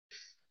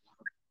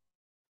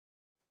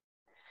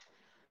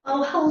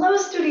Oh, hello,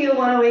 Studio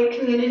 108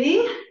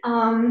 community.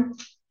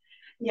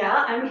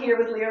 Yeah, I'm here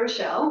with Leah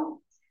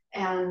Rochelle,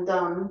 and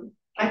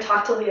I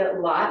talk to Leah a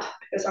lot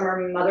because I'm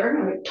her mother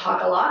and we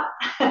talk a lot.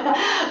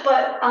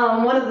 But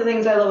one of the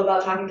things I love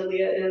about talking to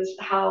Leah is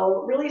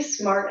how really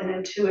smart and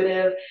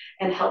intuitive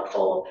and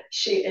helpful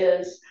she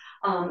is.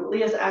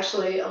 Leah's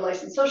actually a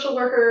licensed social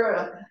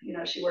worker.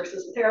 She works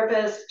as a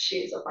therapist.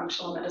 She's a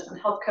functional medicine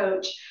health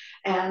coach,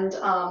 and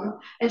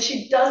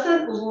she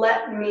doesn't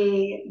let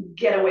me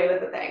get away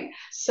with a thing.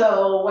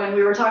 So when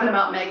we were talking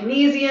about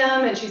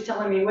magnesium, and she's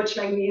telling me which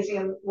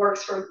magnesium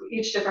works for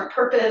each different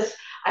purpose,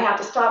 I have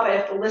to stop. I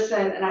have to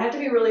listen, and I have to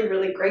be really,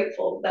 really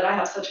grateful that I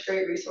have such a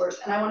great resource.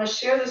 And I want to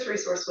share this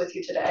resource with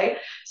you today.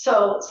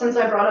 So since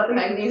I brought up the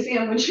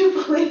magnesium, would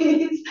you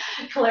please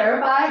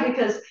clarify?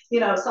 Because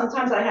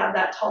sometimes I have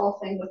that tall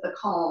thing with the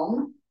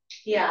calm.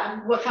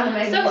 Yeah. What kind of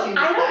So magnesium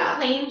I is don't that?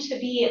 claim to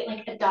be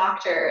like a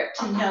doctor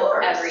to Of know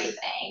course.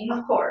 everything.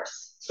 Of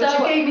course. But you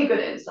So, gave me good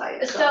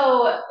insight.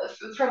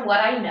 from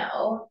what I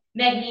know,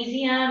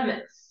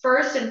 magnesium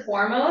first and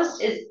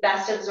foremost is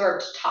best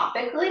absorbed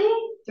topically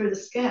Through the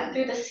skin.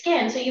 through the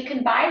skin. So you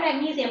can buy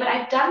magnesium, but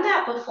I've done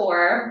that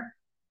before.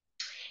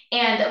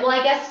 And well,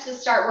 I guess to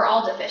start, we're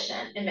all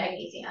deficient in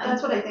magnesium.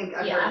 That's what I think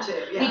I've heard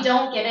too. Yeah. We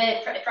don't get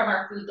it from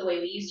our food the way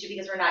we used to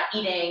because we're not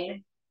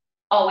eating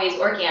always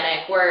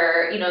organic,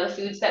 where the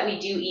foods that we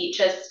do eat,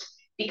 just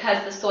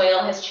because the soil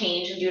has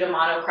changed and due to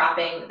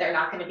monocropping, they're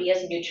not going to be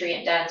as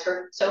nutrient dense.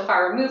 We're so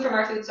far removed from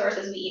our food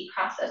sources, we eat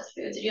processed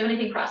foods. Do you have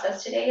anything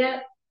processed today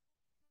yet?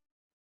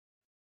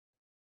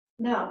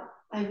 No,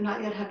 I have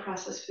not yet had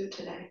processed food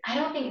today. I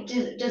don't think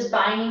does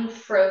buying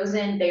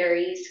frozen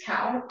berries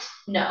count?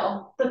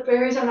 No. The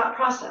berries are not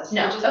processed.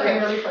 No. They're just Okay.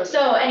 really frozen.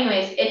 So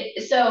anyways,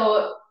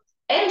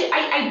 and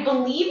I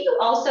believe you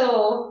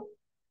also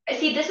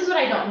see, this is what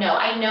I don't know.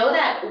 I know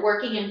that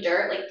working in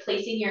dirt, like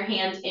placing your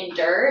hands in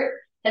dirt,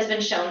 has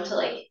been shown to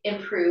like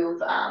improve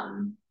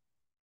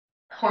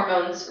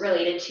hormones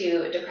related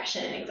to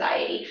depression and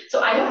anxiety.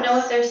 So I don't know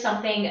if there's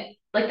something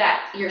like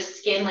that your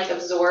skin like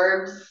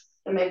absorbs.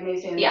 The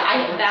magnesium. Yeah,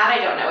 I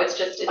don't know. It's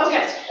okay. Just,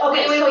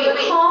 okay, wait.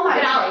 Calm.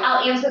 And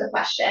I'll answer the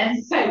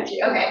question. Thank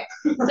you. Okay.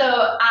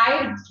 So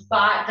I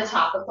bought the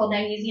topical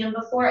magnesium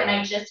before, and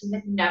I just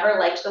never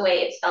liked the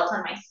way it felt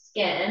on my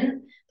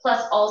skin.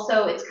 Plus,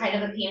 also, it's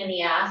kind of a pain in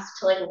the ass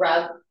to like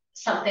rub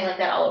something like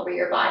that all over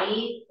your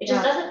body. It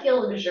just doesn't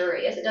feel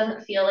luxurious. It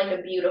doesn't feel like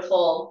a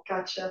beautiful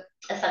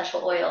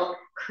essential oil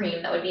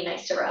cream that would be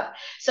nice to rub.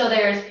 So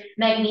there's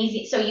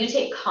magnesium. So you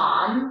take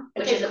Calm,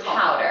 which is a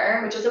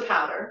powder.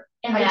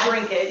 And I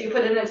drink it. You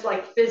put it in, it's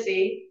like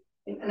fizzy.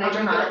 And I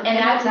drink it. And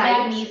that's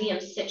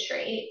magnesium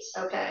citrate.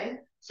 Okay.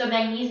 So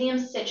magnesium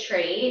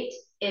citrate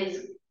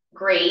is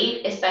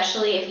great,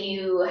 especially if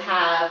you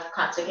have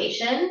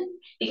constipation,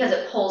 because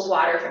it pulls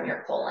water from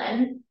your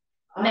colon.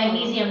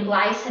 Magnesium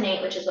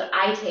glycinate, which is what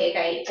I take.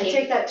 I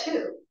take that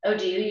too. Oh,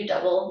 do you? You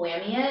double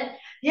whammy it?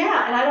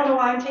 Yeah, and I don't know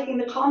why I'm taking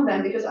the Calm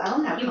then, because I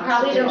don't have You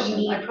probably don't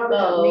need I probably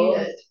don't need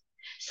it.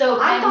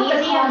 So I thought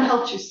the Calm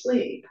helped you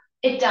sleep.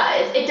 It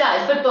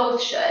does, but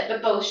both should.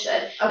 Okay.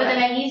 But the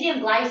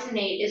magnesium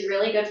glycinate is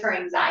really good for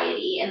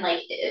anxiety and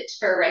like it's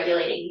for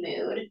regulating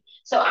mood.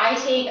 So I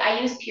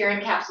use pure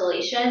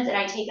encapsulations, and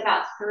I take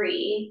about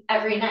 3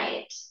 every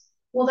night.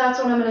 Well, that's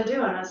what I'm gonna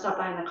do. I'm gonna stop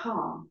buying the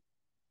Calm.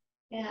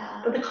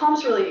 Yeah. But the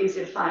Calm's really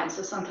easy to find,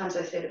 so sometimes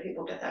I say to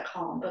people, get that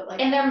Calm. But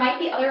like, and there might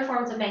be other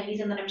forms of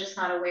magnesium that I'm just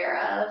not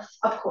aware of.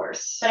 Of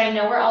course. But I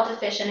know we're all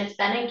deficient. It's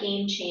been a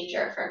game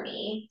changer for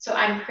me. So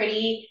I'm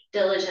pretty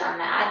diligent on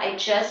that. I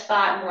just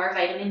bought more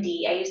vitamin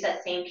D. I use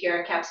that same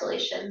Pure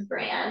Encapsulations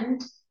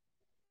brand.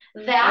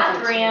 That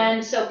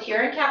brand, so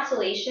Pure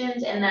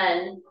Encapsulations, and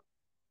then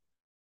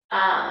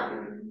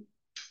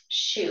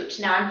shoot,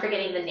 now I'm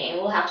forgetting the name.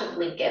 We'll have to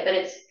link it, but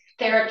it's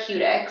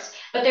Therapeutics.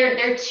 But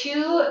they're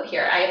two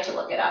here. I have to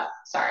look it up.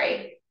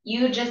 Sorry.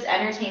 You just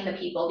entertain the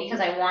people because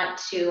I want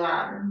to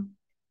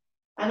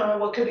I don't know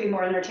what could be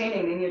more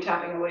entertaining than you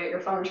tapping away at your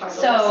phone trying to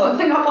look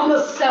something up on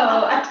the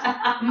spot.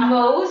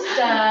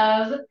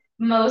 So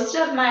most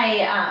of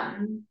my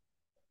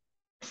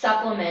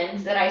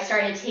supplements that I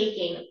started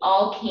taking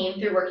all came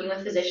through working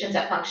with physicians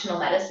at functional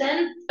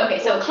medicine.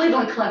 Okay, so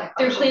Cleveland Clinic.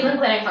 Through Cleveland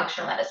Clinic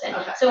Functional Medicine.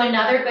 Okay. So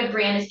another good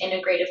brand is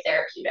Integrative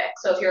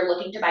Therapeutics. So if you're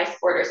looking to buy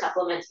sport or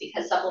supplements,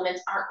 because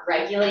supplements aren't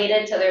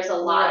regulated, so there's a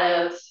lot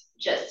of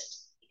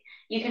just,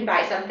 you can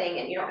buy something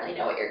and you don't really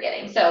know what you're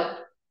getting.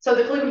 So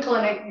the Cleveland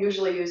Clinic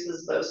usually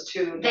uses those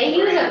two. They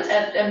use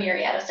a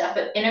myriad of stuff,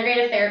 but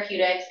Integrative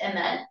Therapeutics and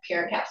then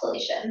Pure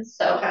Encapsulations.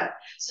 So okay,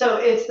 so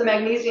it's the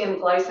magnesium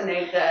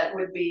glycinate that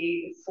would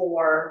be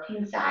for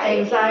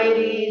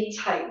anxiety,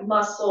 tight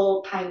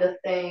muscle kind of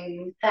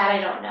thing. That I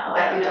don't know.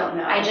 I don't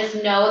know. I just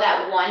know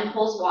that one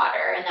pulls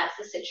water, and that's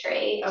the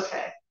citrate.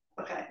 Okay.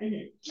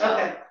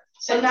 Okay.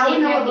 So now we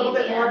know a little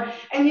bit more.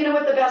 And you know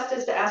what the best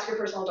is, to ask your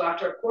personal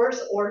doctor, of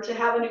course, or to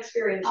have an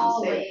experience and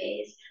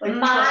always.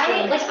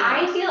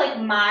 I feel like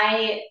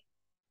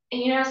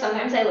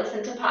sometimes I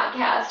listen to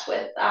podcasts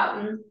with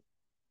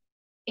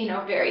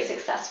very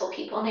successful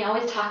people, and they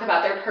always talk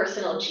about their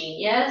personal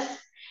genius.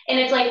 And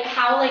it's like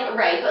how like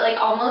right, but like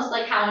almost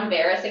like how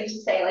embarrassing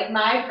to say like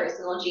my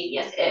personal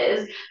genius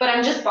is, but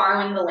I'm just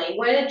borrowing the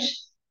language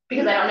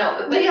because I don't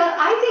know. But Yeah,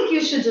 I think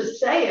you should just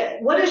say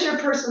it. What is your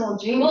personal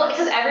genius? well,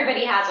 because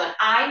everybody has one.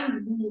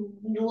 I'm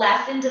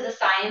less into the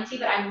sciencey,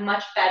 but I'm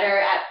much better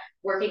at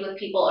working with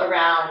people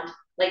around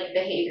like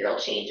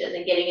behavioral changes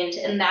and getting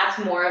into, and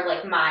that's more of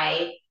like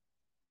my,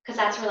 because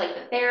that's where like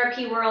the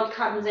therapy world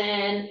comes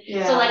in.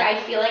 Yeah. So like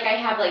I feel like I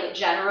have like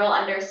general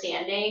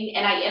understanding,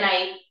 and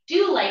I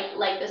do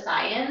like the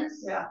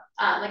science. Yeah.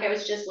 Like I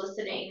was just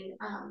listening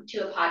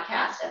to a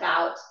podcast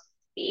about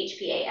the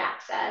HPA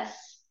axis.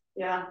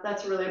 Yeah,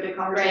 that's really a big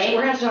conversation. Right.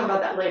 We're going to talk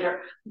about that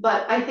later.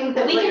 But I think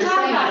that we what can you're talk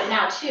saying about is, it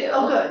now too.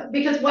 Oh, good.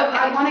 Because what Okay.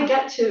 I want to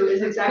get to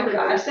is exactly Oh,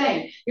 what you're God.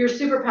 saying. Your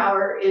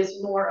superpower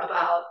is more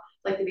about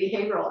like the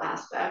behavioral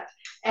aspect.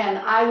 And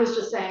I was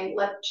just saying,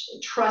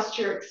 trust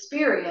your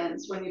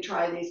experience when you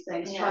try these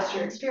things. Yeah. Trust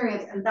your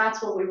experience. And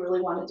that's what we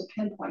really wanted to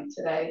pinpoint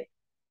today.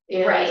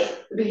 Is Right.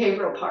 the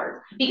behavioral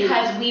part.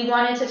 Because we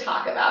wanted to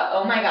talk about,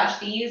 oh my gosh,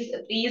 these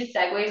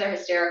segues are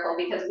hysterical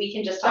because we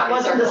can just talk That in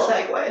wasn't circles. the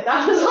segue.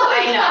 That was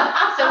like I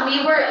know. So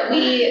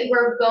we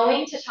were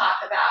going to talk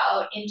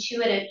about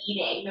intuitive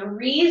eating. The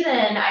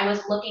reason I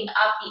was looking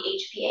up the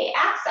HPA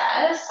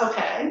axis.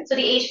 Okay. So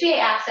the HPA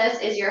axis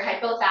is your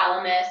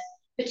hypothalamus,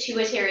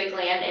 pituitary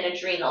gland, and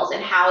adrenals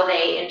and how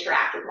they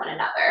interact with one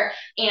another.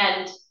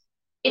 And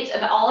it's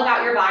all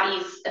about your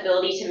body's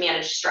ability to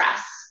manage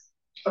stress.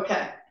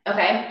 Okay.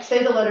 Okay.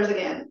 Say the letters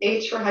again.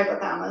 H for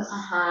hypothalamus.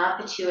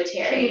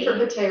 Pituitary. P for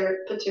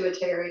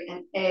pituitary,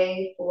 and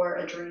A for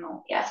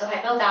adrenal. Yeah, so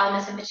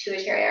hypothalamus and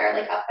pituitary are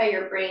like up by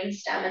your brain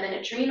stem, and then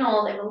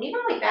adrenal, I believe,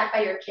 are like back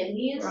by your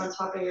kidneys. Or on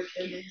top of your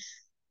kidneys.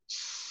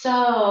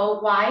 So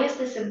why is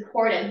this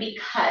important?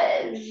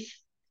 Because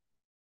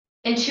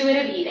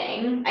intuitive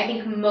eating, I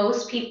think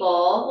most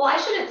people, well, I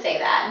shouldn't say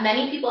that.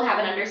 Many people have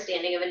an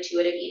understanding of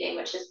intuitive eating,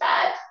 which is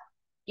that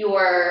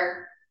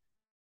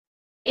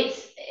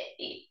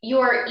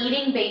you're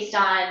eating based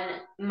on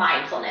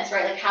mindfulness,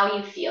 right? Like how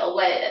you feel,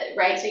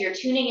 right? So you're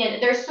tuning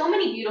in. There's so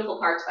many beautiful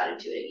parts about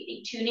intuitive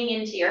eating, tuning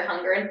into your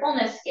hunger and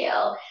fullness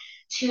scale,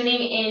 tuning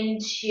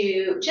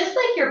into just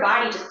like your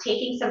body, just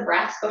taking some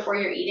breaths before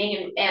you're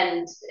eating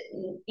and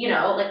you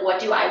know, like what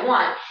do I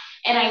want?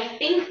 And I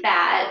think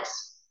that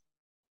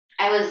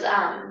I was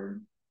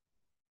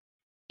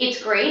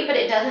it's great, but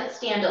it doesn't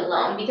stand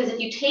alone because if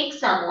you take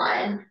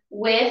someone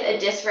with a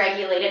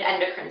dysregulated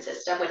endocrine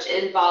system, which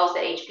involves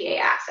the HPA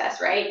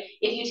axis, right?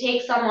 If you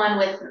take someone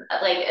with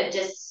like a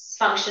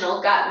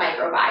dysfunctional gut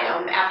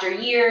microbiome after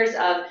years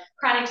of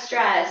chronic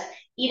stress,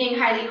 eating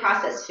highly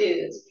processed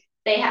foods,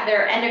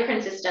 their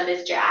endocrine system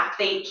is jacked.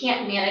 They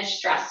can't manage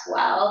stress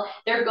well.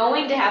 They're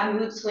going to have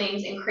mood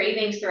swings and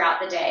cravings throughout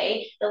the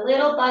day. The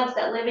little bugs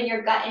that live in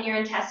your gut and your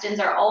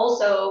intestines are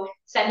also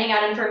sending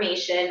out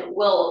information,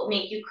 will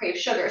make you crave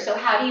sugar. So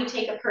how do you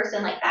take a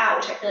person like that,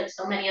 which I feel like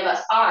so many of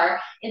us are,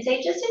 and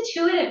say just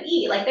intuitive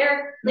eat? Like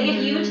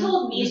if you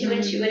told me to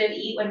intuitive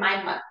eat when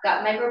my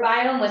gut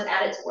microbiome was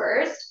at its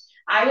worst,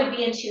 I would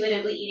be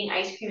intuitively eating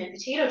ice cream and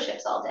potato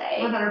chips all day.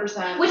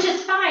 100%. Which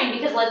is fine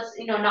because let's,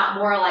 not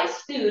moralize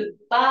food,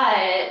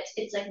 but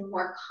it's like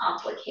more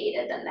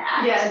complicated than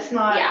that. Yeah, it's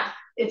not. Yeah.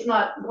 It's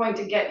not going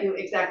to get you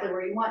exactly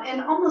where you want.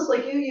 And almost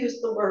like you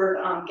used the word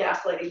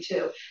gaslighting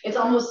too. It's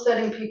almost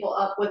setting people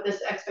up with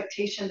this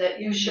expectation that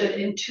you should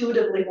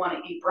intuitively want to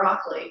eat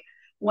broccoli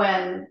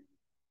when.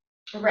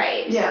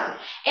 Right. Yeah.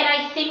 And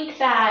I think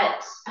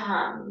that,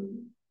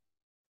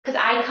 because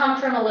I come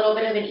from a little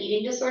bit of an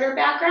eating disorder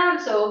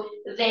background, so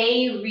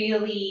they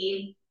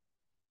really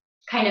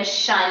kind of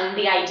shun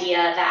the idea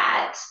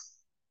that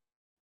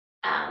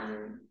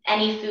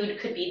any food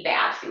could be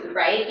bad food,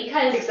 right?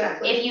 Because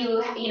exactly. If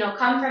you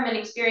come from an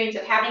experience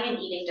of having an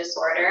eating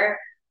disorder,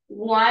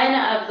 one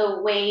of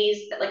the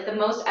ways that, like the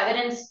most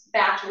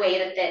evidence-backed way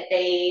that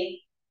they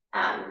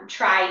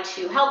try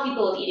to help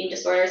people with eating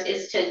disorders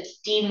is to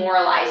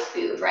demoralize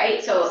food,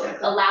 right? So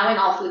exactly. Allowing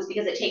all foods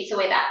because it takes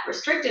away that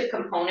restrictive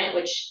component,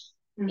 which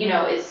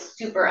is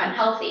super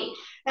unhealthy.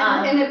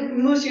 And it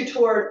moves you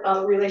toward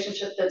a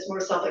relationship that's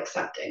more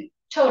self-accepting.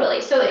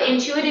 Totally. So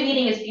intuitive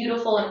eating is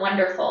beautiful and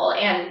wonderful,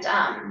 and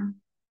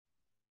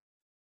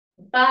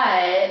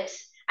but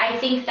I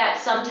think that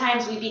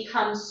sometimes we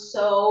become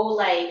so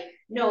like,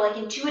 no, like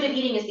intuitive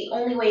eating is the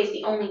only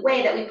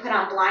way that we put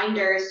on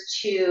blinders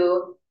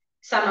to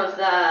some of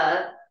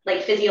the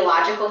like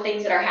physiological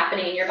things that are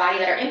happening in your body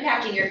that are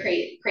impacting your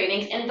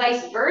cravings, and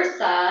vice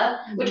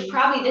versa, which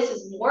probably this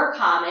is more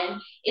common,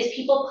 is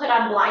people put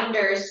on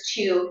blinders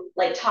to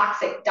like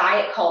toxic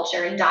diet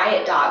culture and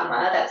diet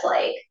dogma that's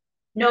like,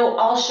 no,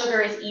 all sugar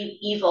is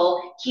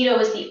evil. Keto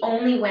is the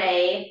only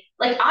way.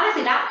 Like,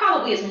 honestly, that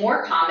probably is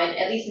more common,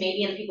 at least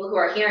maybe in people who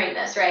are hearing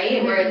this,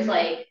 right? Where it's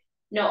like,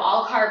 no,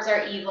 all carbs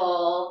are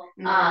evil.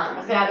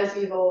 Fat is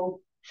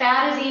evil.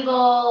 Fat is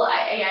evil.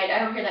 I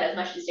don't hear that as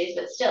much these days,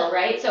 but still,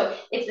 right? So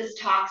it's this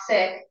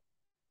toxic,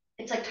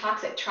 it's like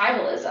toxic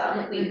tribalism.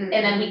 Like and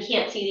then we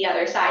can't see the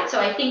other side.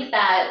 So I think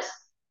that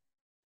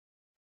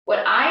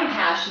what I'm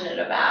passionate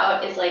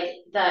about is like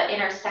the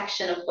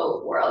intersection of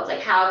both worlds.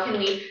 Like how can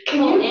we Can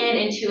pull you, in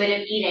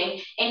intuitive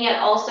eating and yet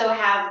also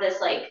have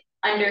this like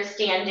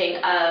understanding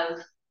of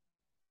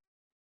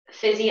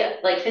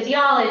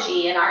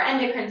physiology and our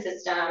endocrine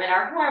system and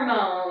our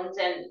hormones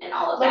and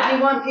all of like you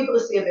that. want people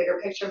to see a bigger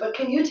picture, but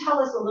can you tell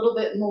us a little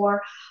bit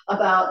more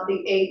about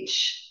the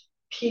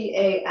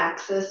HPA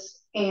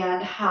axis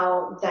and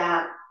how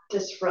that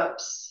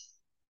disrupts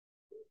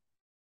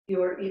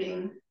your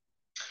eating?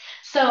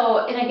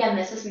 So, and again,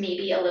 this is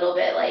maybe a little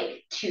bit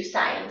like too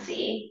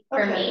sciencey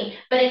for Okay. me,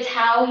 but it's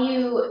how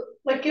you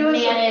Like give us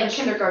a manage.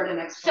 kindergarten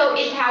So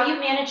it's explanation. how you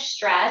manage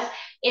stress.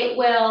 It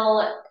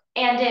will,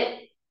 and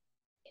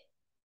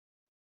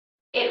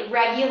it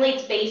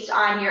regulates based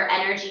on your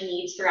energy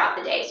needs throughout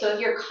the day. So if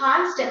you're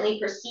constantly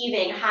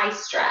perceiving high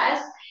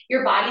stress,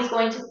 your body's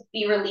going to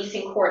be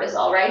releasing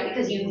cortisol, right?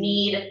 Because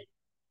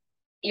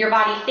your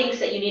body thinks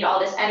that you need all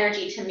this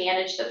energy to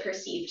manage the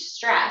perceived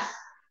stress.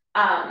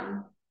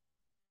 Um,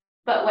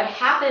 but what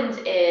happens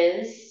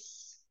is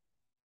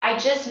I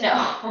just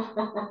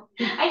know.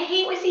 I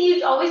hate when see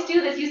you always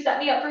do this. You set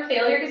me up for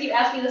failure because you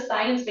ask me the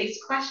science-based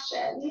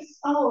questions.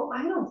 Oh,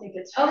 I don't think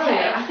it's failure.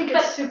 Okay, I think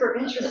but it's super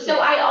interesting. so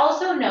I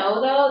also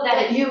know though that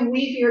that you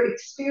weave your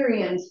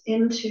experience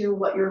into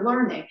what you're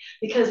learning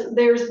because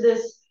there's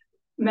this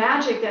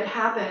magic that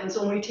happens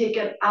when we take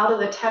it out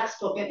of the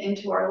textbook and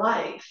into our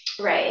life.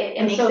 right. It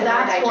And makes so it more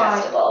that's why,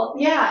 digestible.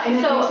 yeah, and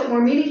it So- makes it more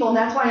meaningful. And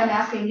that's why I'm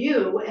asking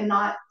you and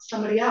not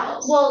somebody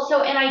else. Well,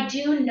 so and I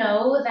do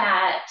know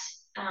that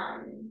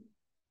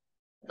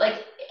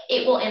like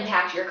it will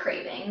impact your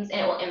cravings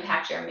and it will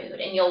impact your mood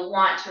and you'll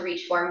want to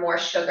reach for more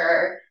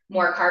sugar,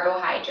 more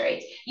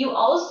carbohydrates. You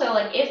also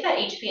like if that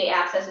HPA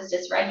axis is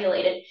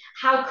dysregulated,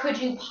 how could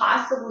you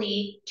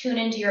possibly tune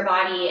into your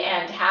body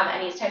and have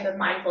any type of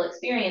mindful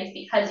experience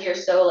because you're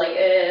so like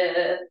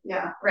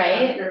yeah,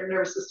 right? Your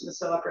nervous system is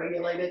so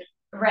upregulated.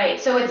 Right.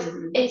 So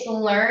it's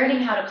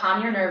learning how to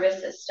calm your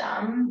nervous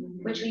system,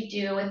 Mhm. which we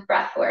do with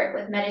breath work,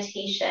 with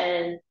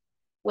meditation,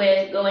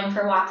 with going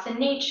for walks in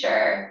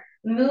nature,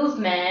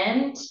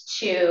 movement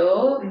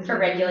too, for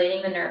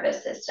regulating the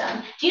nervous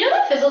system. Do you know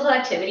that physical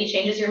activity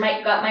changes your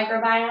gut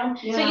microbiome?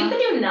 So you could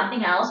do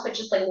nothing else but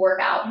just like work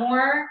out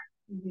more,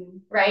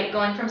 right?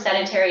 Going from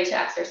sedentary to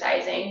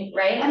exercising,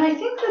 right? And I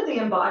think that the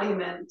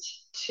embodiment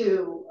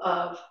too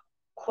of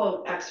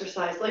quote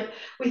exercise, like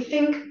we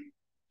think,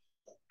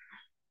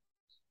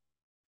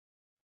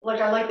 like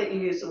I like that you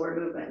use the word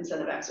movement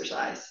instead of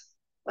exercise.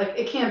 Like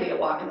it can be a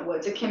walk in the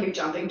woods, it can be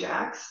jumping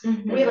jacks.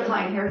 We have a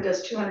client here who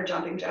does 200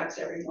 jumping jacks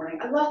every morning.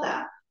 I love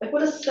that. Like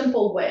what a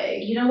simple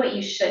way. You know what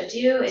you should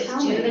do is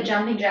Tell do me. the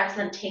jumping jacks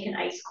and then take an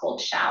ice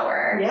cold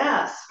shower.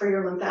 Yes, for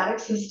your lymphatic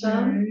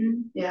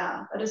system.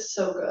 Yeah, that is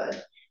so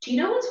good. Do you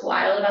know what's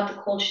wild about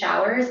the cold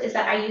showers is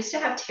that I used to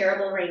have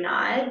terrible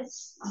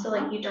Raynaud's, so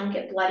like you don't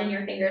get blood in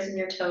your fingers and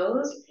your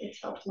toes.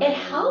 It's helped. It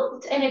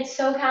helped, and it's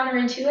so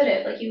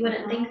counterintuitive. Like you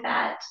wouldn't think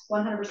that.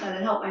 100%,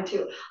 it helped mine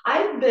too.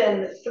 I've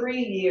been 3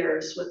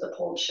 years with the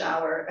cold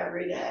shower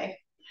every day.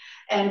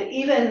 And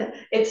even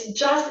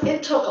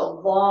it took a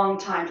long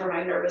time for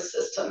my nervous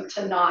system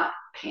to not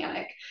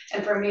panic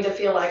and for me to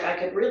feel like I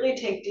could really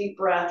take deep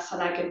breaths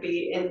and I could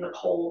be in the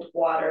cold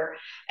water.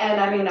 And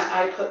I mean,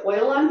 I put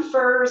oil on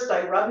first,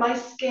 I rub my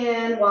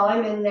skin while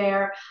I'm in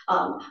there.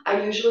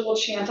 I usually will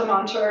chant a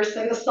mantra or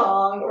sing a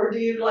song or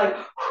do like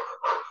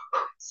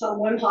some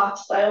Wim Hof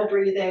style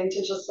breathing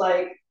to just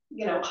like,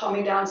 calm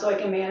me down so I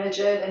can manage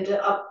it and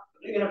to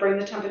bring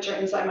the temperature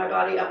inside my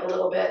body up a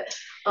little bit.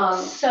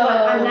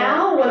 But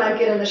now when I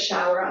get in the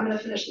shower, I'm going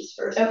to finish this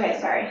first. Okay,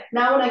 sorry.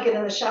 Now when I get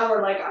in the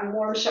shower, like I'm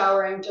warm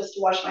showering just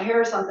to wash my hair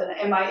or something,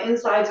 and my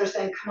insides are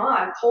saying, "Come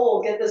on,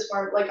 cold, get this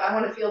warm." Like I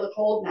want to feel the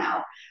cold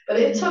now.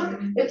 But it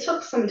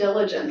took some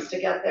diligence to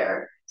get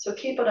there. So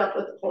keep it up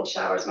with the cold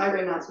showers. My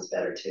Raynaud's is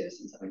better too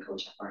since I've been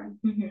cold showering.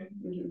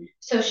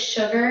 So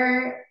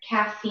sugar,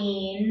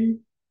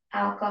 caffeine,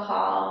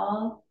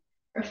 alcohol,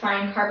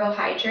 refined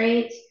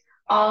carbohydrates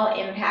all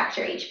impact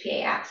your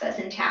HPA axis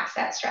and tax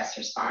that stress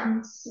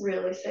response.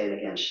 Really, say it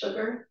again.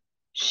 Sugar,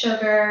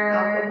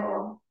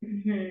 alcohol,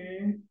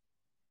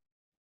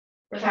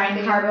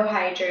 refined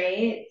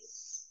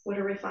carbohydrates. What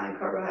are refined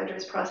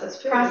carbohydrates?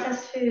 Processed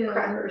food.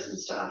 Crackers and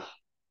stuff.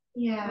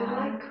 Yeah.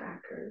 I like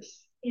crackers.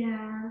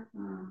 Yeah.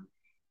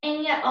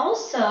 And yet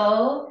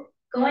also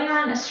going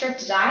on a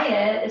strict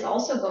diet is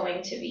also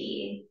going to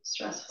be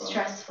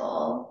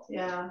stressful.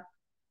 Yeah.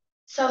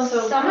 So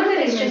some of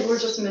it is just we're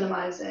just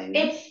minimizing.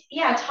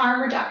 It's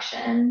harm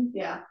reduction.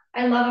 Yeah.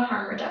 I love a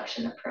harm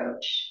reduction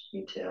approach.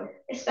 Me too.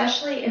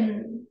 Especially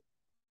in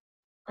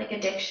like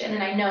addiction.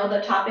 And I know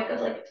the topic of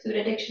like food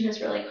addiction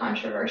is really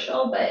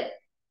controversial, but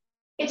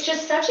it's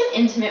just such an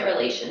intimate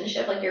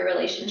relationship, like your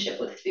relationship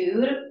with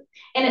food.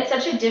 And it's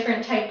such a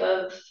different type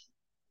of,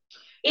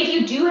 if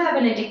you do have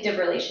an addictive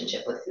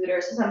relationship with food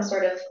or some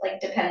sort of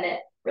like dependent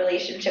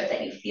relationship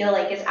that you feel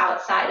like is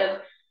outside of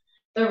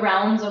the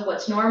realms of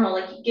what's normal,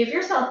 like give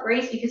yourself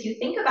grace because you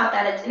think about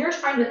that, it's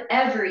intertwined with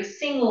every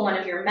single one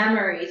of your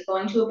memories,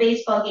 going to a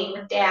baseball game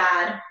with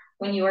dad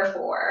when you were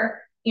 4,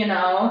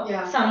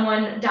 Yeah.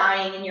 someone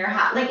dying in your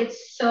house. Like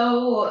it's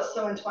so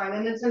entwined,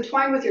 and it's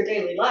entwined with your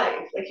daily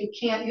life. Like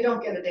you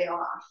don't get a day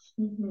off.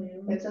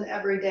 It's an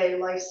everyday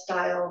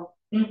lifestyle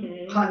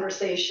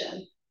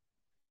conversation.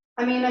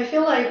 I mean, I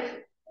feel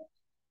like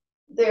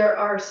there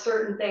are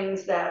certain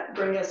things that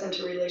bring us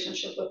into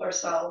relationship with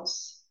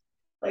ourselves,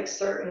 like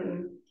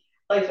certain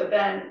life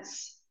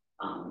events.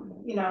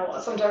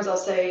 Sometimes I'll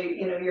say,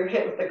 you're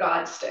hit with the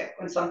God stick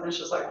when something's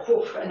just like,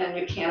 whoof, and then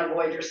you can't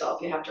avoid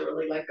yourself. You have to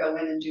really like go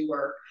in and do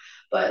work.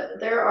 But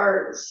there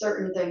are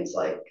certain things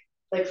like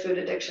food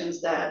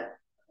addictions that,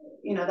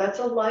 that's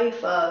a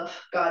life of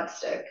God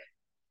stick.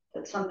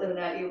 That's something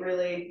that you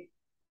really,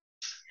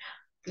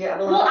 yeah,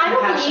 well, I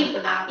don't compassion believe,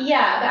 for that.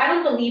 yeah, but I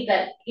don't believe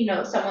that,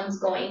 someone's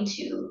going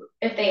to,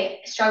 if they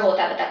struggle with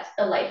that, that that's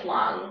a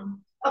lifelong.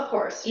 Of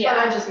course, Yeah.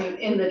 but I just mean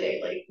in the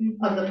daily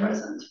of the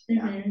present.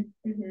 Yeah.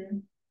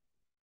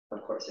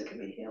 Of course, it can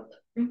be healed.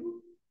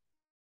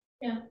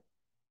 Yeah.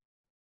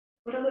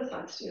 What other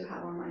thoughts do you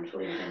have on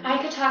mindful eating?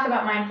 I could talk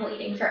about mindful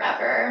eating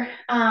forever.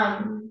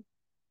 Do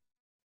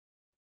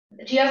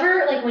you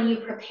ever, like, when you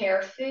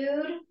prepare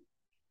food,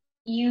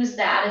 use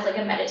that as like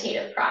a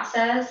meditative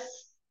process?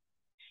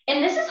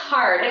 And this is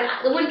hard.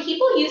 And when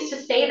people used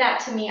to say that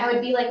to me, I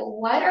would be like,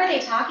 what are they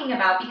talking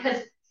about?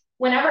 Because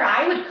whenever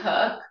I would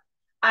cook,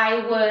 I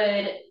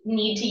would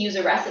need to use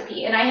a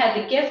recipe. And I had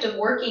the gift of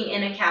working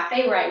in a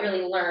cafe where I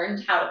really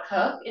learned how to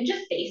cook and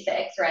just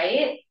basics,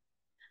 right?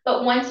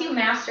 But once you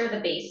master the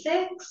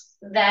basics,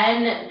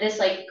 then this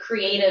like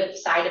creative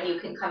side of you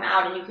can come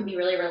out and you can be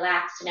really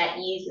relaxed and at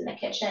ease in the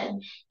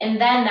kitchen.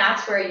 And then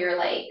that's where you're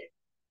like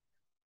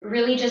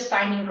really just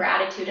finding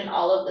gratitude in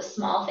all of the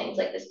small things,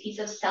 like this piece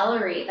of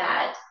celery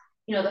that,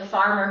 the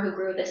farmer who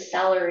grew this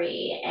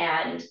celery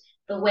and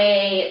the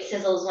way it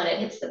sizzles when it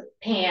hits the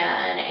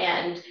pan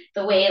and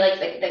the way like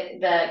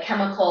the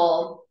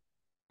chemical,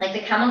 like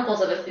the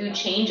chemicals of a food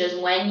changes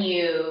when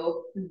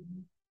you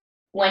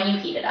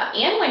heat it up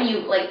and when you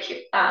like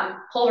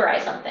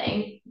pulverize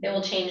something, it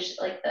will change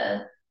like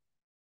the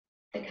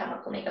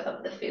chemical makeup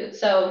of the food.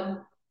 So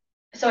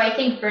I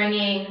think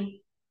bringing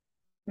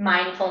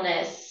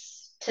mindfulness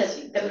to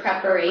the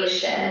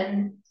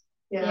preparation.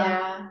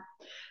 Yeah.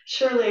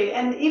 Surely.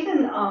 And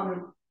even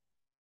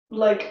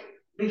like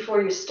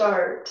before you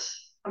start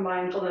a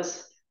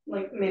mindfulness,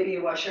 like maybe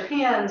you wash your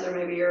hands or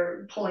maybe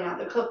you're pulling out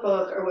the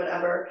cookbook or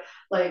whatever,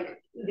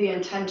 like the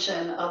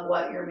intention of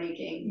what you're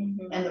making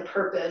and the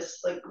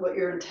purpose, like what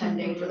you're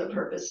intending for the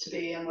purpose to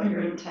be and what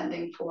you're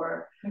intending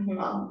for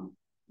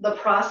the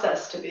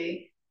process to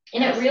be.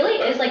 And it really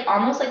is like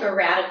almost like a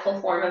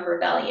radical form of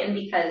rebellion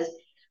because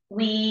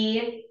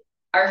we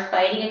are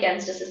fighting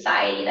against a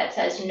society that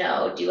says,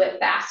 no, do it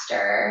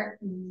faster,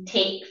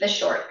 take the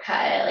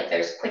shortcut, like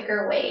there's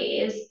quicker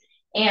ways.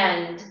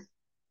 And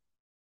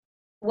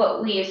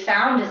what we've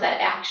found is that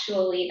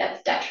actually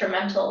that's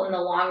detrimental in the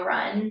long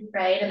run,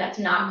 right? And that's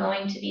not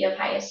going to be of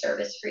highest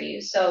service for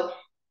you. So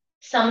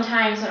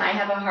sometimes when I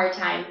have a hard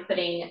time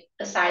putting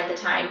aside the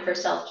time for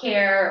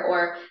self-care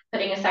or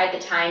putting aside the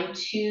time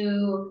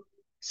to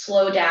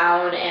slow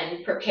down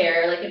and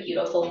prepare like a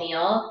beautiful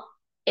meal,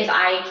 if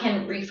I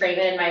can reframe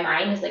it in my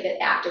mind as like an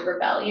act of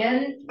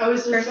rebellion, for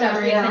some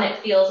reason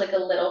it feels like a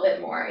little bit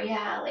more,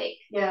 yeah.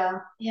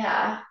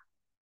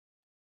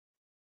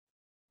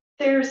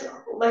 There's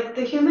like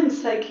the human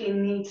psyche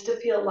needs to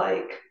feel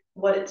like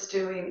what it's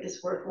doing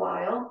is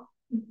worthwhile.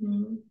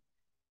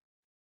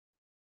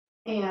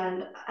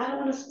 And I don't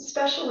want to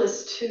special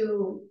is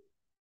too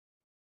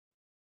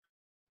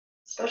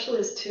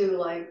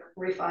like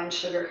refined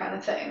sugar kind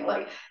of thing.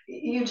 Like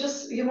you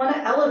want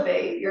to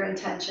elevate your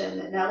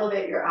intention and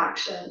elevate your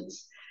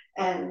actions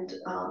and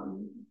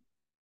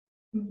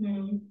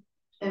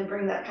and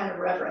bring that kind of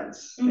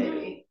reverence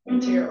maybe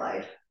into your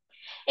life.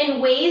 In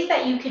ways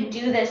that you can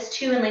do this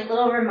too, and like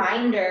little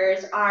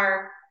reminders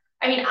are,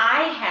 I mean,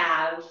 I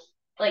have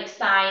like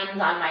signs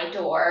on my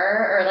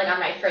door or like on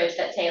my fridge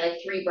that say like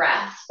 3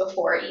 breaths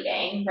before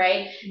eating,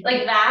 right?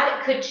 Like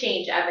that could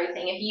change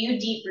everything. If you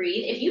deep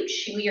breathe, if you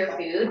chew your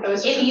food,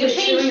 if you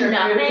change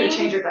nothing, food,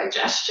 change your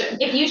digestion.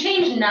 If you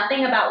change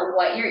nothing about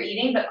what you're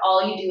eating, but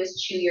all you do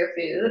is chew your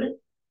food,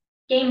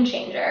 game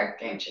changer.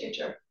 Game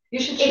changer. You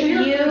should chew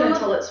your food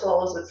until it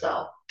swallows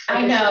itself.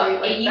 I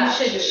know. You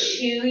should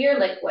chew your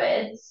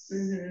liquids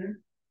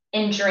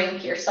and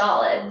drink your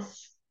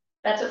solids.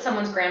 That's what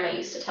someone's grandma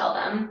used to tell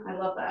them. I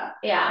love that.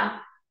 Yeah.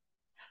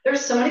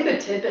 There's so many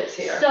good tidbits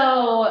here.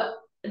 So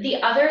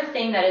the other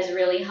thing that is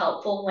really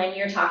helpful when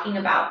you're talking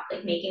about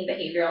like making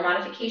behavioral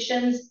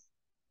modifications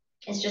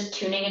is just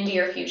tuning into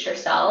your future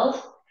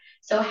self.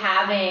 So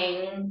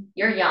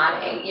you're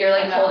yawning, you're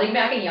like holding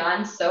back a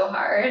yawn so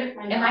hard.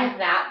 Am I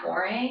that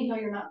boring? No,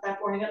 you're not that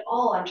boring at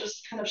all. I'm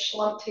just kind of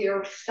slumped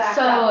here, stacked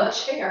out in the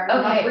chair.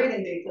 I'm not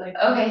breathing deeply.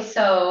 Okay,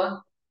 so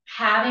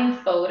having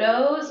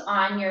photos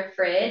on your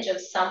fridge of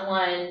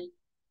someone,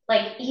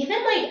 like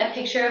even like a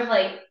picture of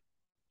like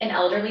an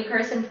elderly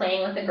person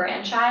playing with a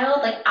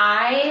grandchild, like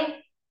I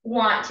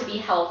want to be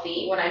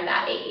healthy when I'm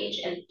that age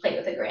and play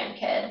with a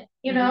grandkid,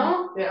 you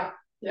know? Yeah.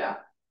 Yeah.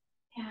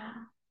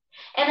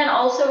 And then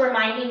also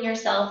reminding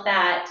yourself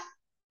that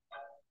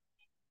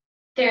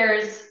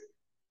there's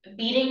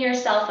beating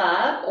yourself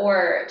up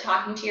or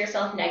talking to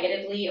yourself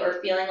negatively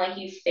or feeling like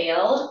you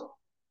failed,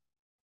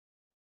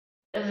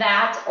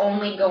 that's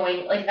only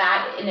going like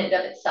that in and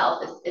of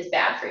itself is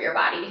bad for your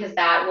body because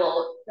that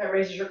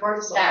raises your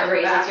cortisol, that your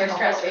raises back, your the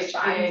stress whole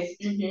response.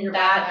 your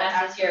That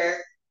back messes your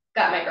axis.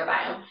 gut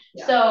microbiome.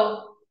 Yeah.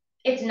 So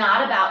it's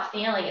not about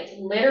failing, it's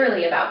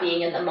literally about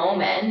being in the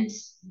moment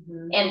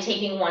Mhm. and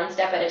taking one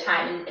step at a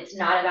time. And it's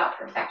not about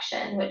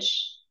perfection,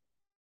 which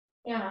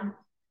yeah.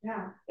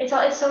 Yeah. It's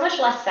so much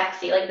less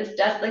sexy. This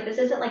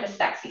isn't like a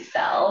sexy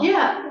cell.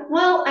 Yeah.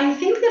 Well, I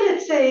think that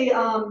it's a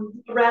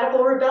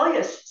radical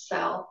rebellious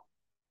cell.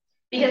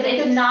 Because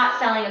it's not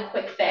selling a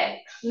quick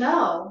fix.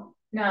 No.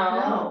 No.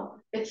 No.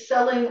 It's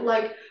selling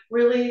like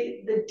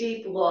really the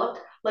deep look,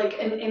 like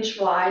an inch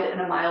wide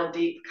and a mile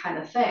deep kind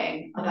of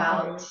thing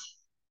about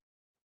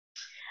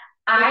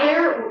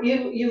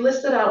you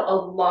listed out a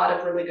lot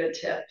of really good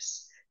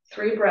tips.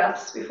 3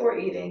 breaths before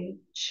eating,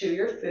 chew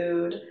your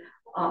food,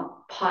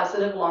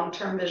 positive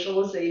long-term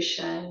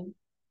visualization,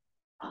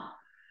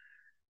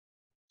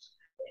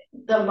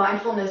 the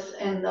mindfulness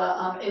and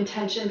the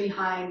intention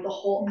behind the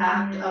whole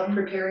act of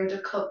preparing to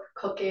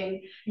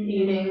cooking,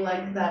 eating,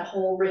 like that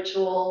whole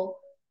ritual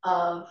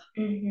of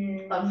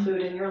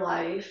food in your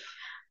life.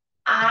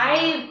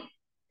 I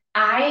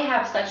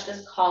have such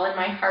this call in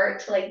my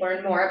heart to like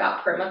learn more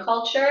about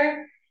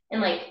permaculture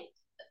and like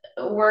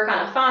work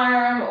on a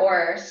farm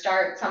or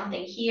start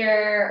something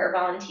here or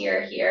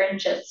volunteer here and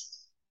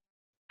just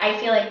I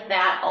feel like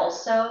that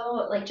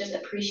also like just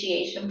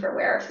appreciation for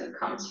where our food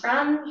comes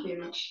from.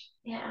 Huge.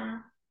 Yeah.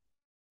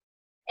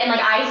 And like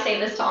I say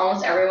this to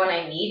almost everyone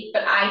I meet,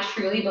 but I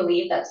truly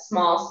believe that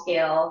small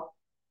scale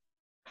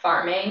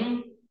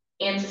farming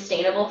and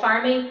sustainable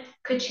farming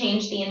could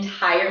change the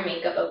entire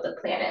makeup of the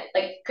planet,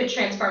 like could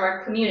transform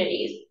our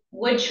communities,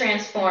 would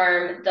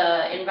transform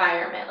the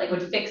environment, like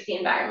would fix the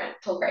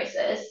environmental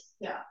crisis.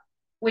 Yeah.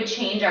 Would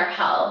change our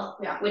health.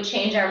 Yeah. Would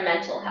change our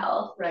mental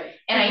health. Right.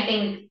 And I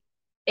think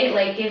it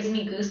like gives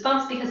me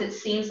goosebumps because it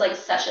seems like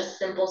such a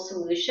simple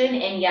solution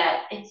and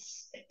yet it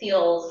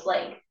feels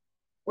like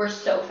we're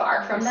so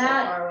far from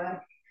that. So far away.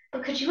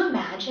 But could you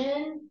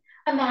imagine?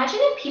 Imagine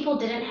if people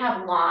didn't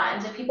have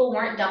lawns, if people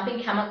weren't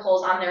dumping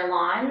chemicals on their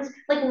lawns.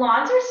 Like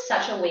lawns are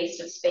such a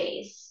waste of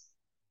space.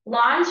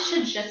 Lawns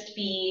should just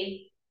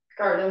be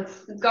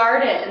gardens,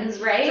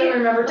 right? So I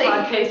remember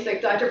Todd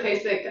Pasek, Dr.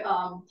 Pasek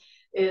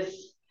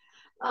is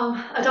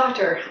a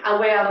doctor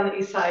way out on the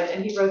east side,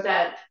 and he wrote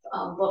that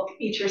book,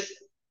 Eat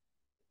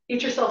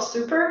Yourself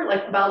Super,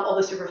 like about all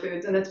the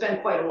superfoods, and it's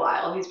been quite a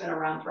while. He's been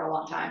around for a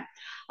long time.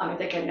 I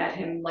think I met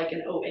him like in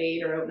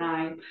 08 or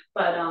 09,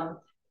 but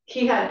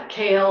he had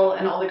kale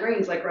and all the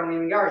greens like growing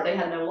in the yard. They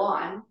had no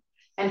lawn.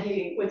 And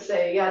he would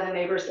say, yeah, the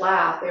neighbors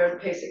laugh. They're the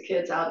basic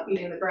kids out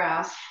eating the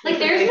grass. Like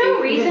there's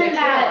no reason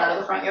that out of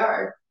the front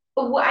yard.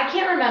 I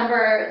can't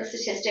remember the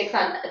statistics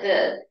on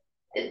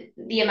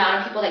the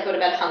amount of people that go to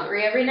bed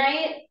hungry every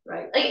night.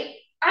 Right. Like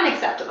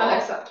unacceptable.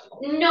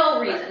 Unacceptable.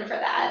 No reason for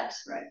that.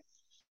 Right.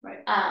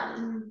 Right.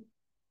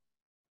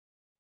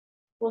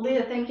 Well,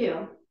 Leah, thank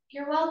you.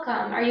 You're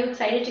welcome. Are you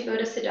excited to go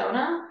to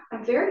Sedona?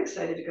 I'm very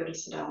excited to go to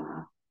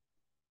Sedona.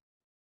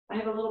 I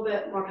have a little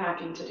bit more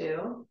packing to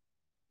do.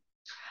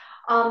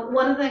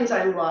 One of the things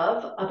I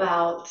love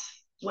about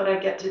what I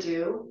get to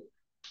do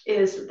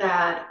is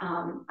that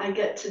I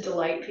get to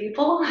delight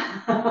people.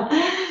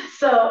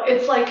 So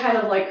it's like kind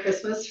of like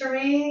Christmas for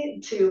me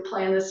to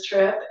plan this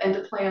trip and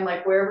to plan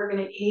like where we're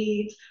going to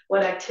eat,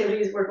 what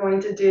activities we're going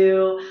to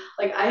do.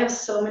 Like I have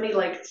so many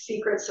like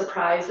secret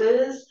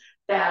surprises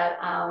that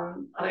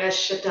I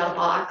shipped out a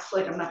box.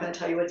 Like I'm not going to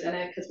tell you what's in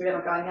it because we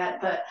haven't gone yet,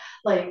 but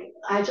like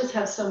I just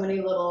have so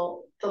many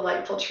little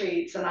delightful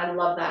treats and I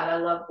love that. I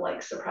love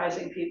like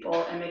surprising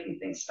people and making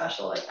things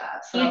special like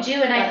that. So you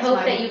do, and I hope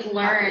that you've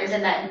learned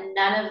and that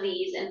none of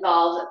these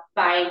involve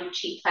buying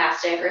cheap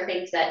plastic or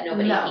things that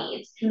nobody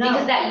needs.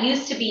 Because that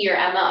used to be your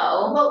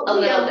MO. Well, a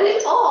little bit.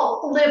 We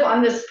all live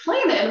on this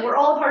planet and we're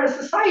all part of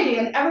society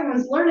and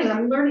everyone's learning.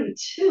 I'm learning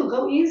too.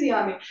 Go easy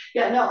on me.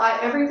 Yeah, no,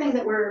 everything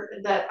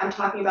that I'm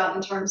talking about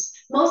in terms,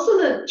 most of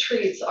the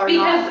treats are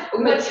because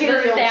not what's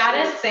the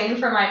saddest thing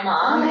for my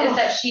mom is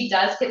that she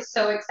does get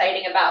so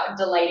exciting about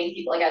delighting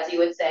people, like as you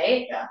would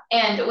say. Yeah.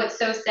 And what's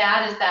so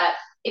sad is that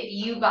if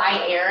you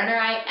buy Aaron or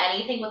I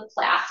anything with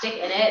plastic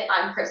in it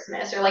on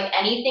Christmas or like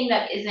anything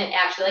that isn't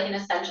actually like an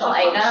essential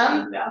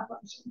item,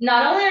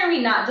 not only are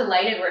we not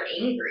delighted, we're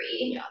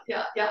angry.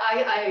 Yeah.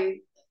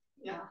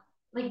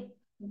 Like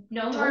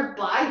no more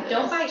buy this.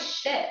 Don't buy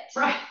shit.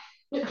 Right.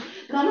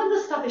 None of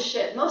this stuff is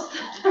shit. Most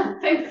of the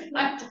things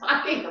I'm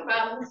talking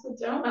about in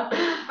Sedona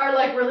are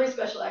like really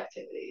special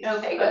activities.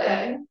 Okay, good.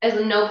 Okay.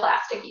 There's no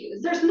plastic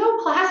used. There's no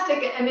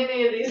plastic in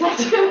any of these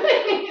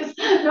activities.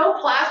 No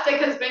plastic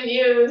has been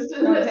used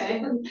in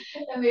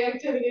the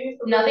activities.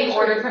 Nothing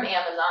ordered from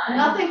Amazon.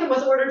 Nothing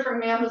was ordered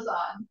from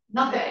Amazon.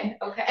 Nothing.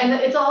 Okay. And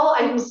it's all,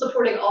 I'm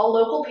supporting all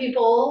local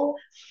people,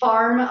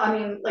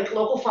 like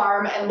local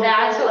farm and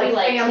That's local what we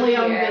like like to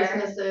family-owned hear.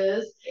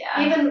 businesses.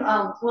 Yeah. Even,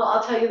 well,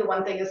 I'll tell you the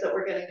one thing is that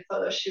we're getting a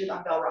photo shoot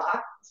on Bell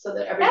Rock so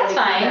that everybody That's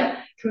can fine.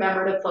 get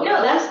commemorative photos.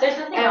 No, there's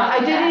nothing And wrong I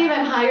with didn't that.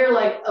 even hire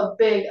like a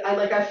big,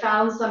 I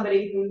found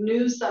somebody who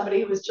knew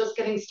somebody who was just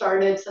getting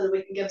started so that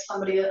we can give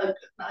somebody a nice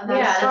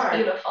Yeah, start. that's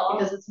beautiful.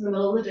 Because it's in the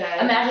middle of the day.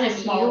 Imagine It's a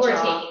if small you were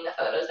job. taking the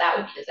photos, that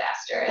would be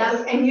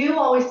disastrous. And you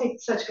always take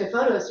such good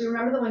photos. Do you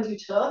remember the ones you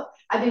took?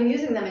 I've been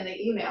using them in the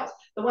emails.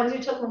 The ones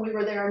you took when we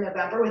were there in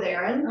November with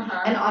Erin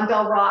and on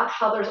Bell Rock,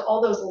 how there's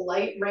all those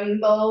light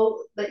rainbow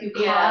that you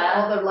caught,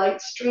 all the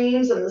light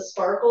streams and the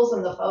sparkles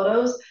and the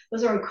photos.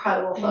 Those are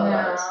incredible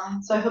photos.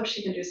 So I hope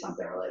she can do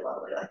something really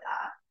lovely like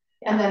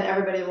that. And then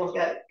everybody will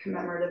get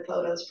commemorative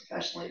photos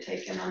professionally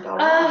taken on Bell Rock.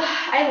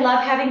 I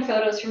love having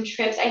photos from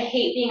trips. I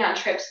hate being on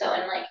trips though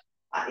and like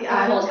the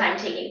whole time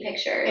taking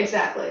pictures.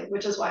 Exactly,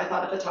 which is why I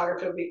thought a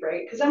photographer would be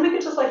great because then we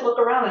could just like look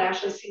around and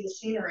actually see the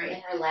scenery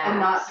and relax and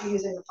not be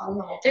using the phone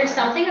the whole time. There's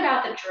something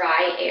about the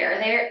dry air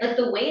there, like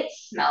the way it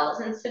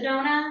smells in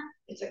Sedona.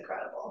 It's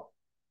incredible.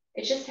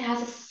 It just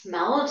has a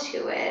smell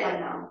to it. I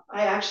know.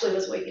 I actually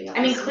was waking up.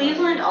 I mean,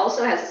 Cleveland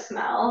also has a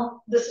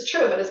smell. This is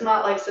true, but it's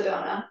not like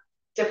Sedona.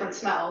 Different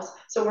smells.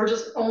 So we're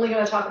just only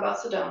going to talk about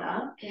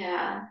Sedona.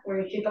 Yeah. We're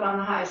going to keep it on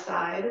the high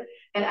side.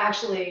 And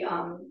actually,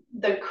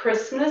 the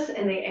crispness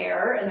in the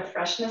air and the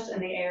freshness in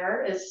the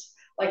air is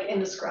like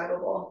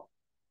indescribable.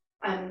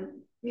 And,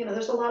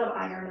 there's a lot of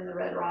iron in the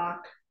red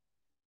rock.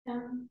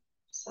 Yeah.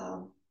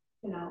 So,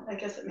 I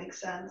guess it makes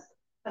sense.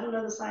 I don't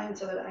know the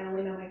science of it. I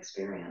only know my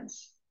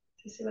experience.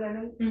 Do you see what I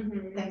mean?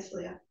 Mm-hmm. Thanks,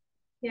 Leah.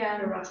 Yeah.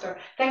 You're a rock star.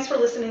 Thanks for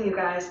listening, you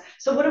guys.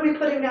 So what are we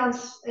putting down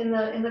in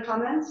the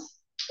comments?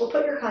 We'll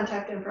put your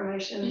contact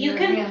information. You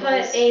can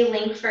put a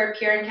link for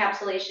Pure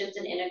Encapsulations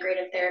and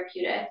Integrative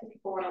Therapeutics if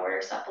people want to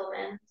order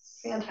supplements.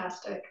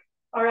 Fantastic.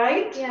 All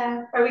right.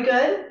 Yeah. Are we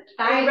good?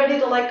 Bye. Are you ready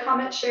to like,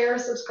 comment, share,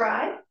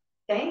 subscribe?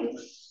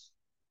 Thanks.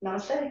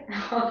 Namaste.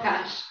 Oh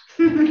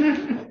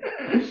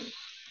gosh.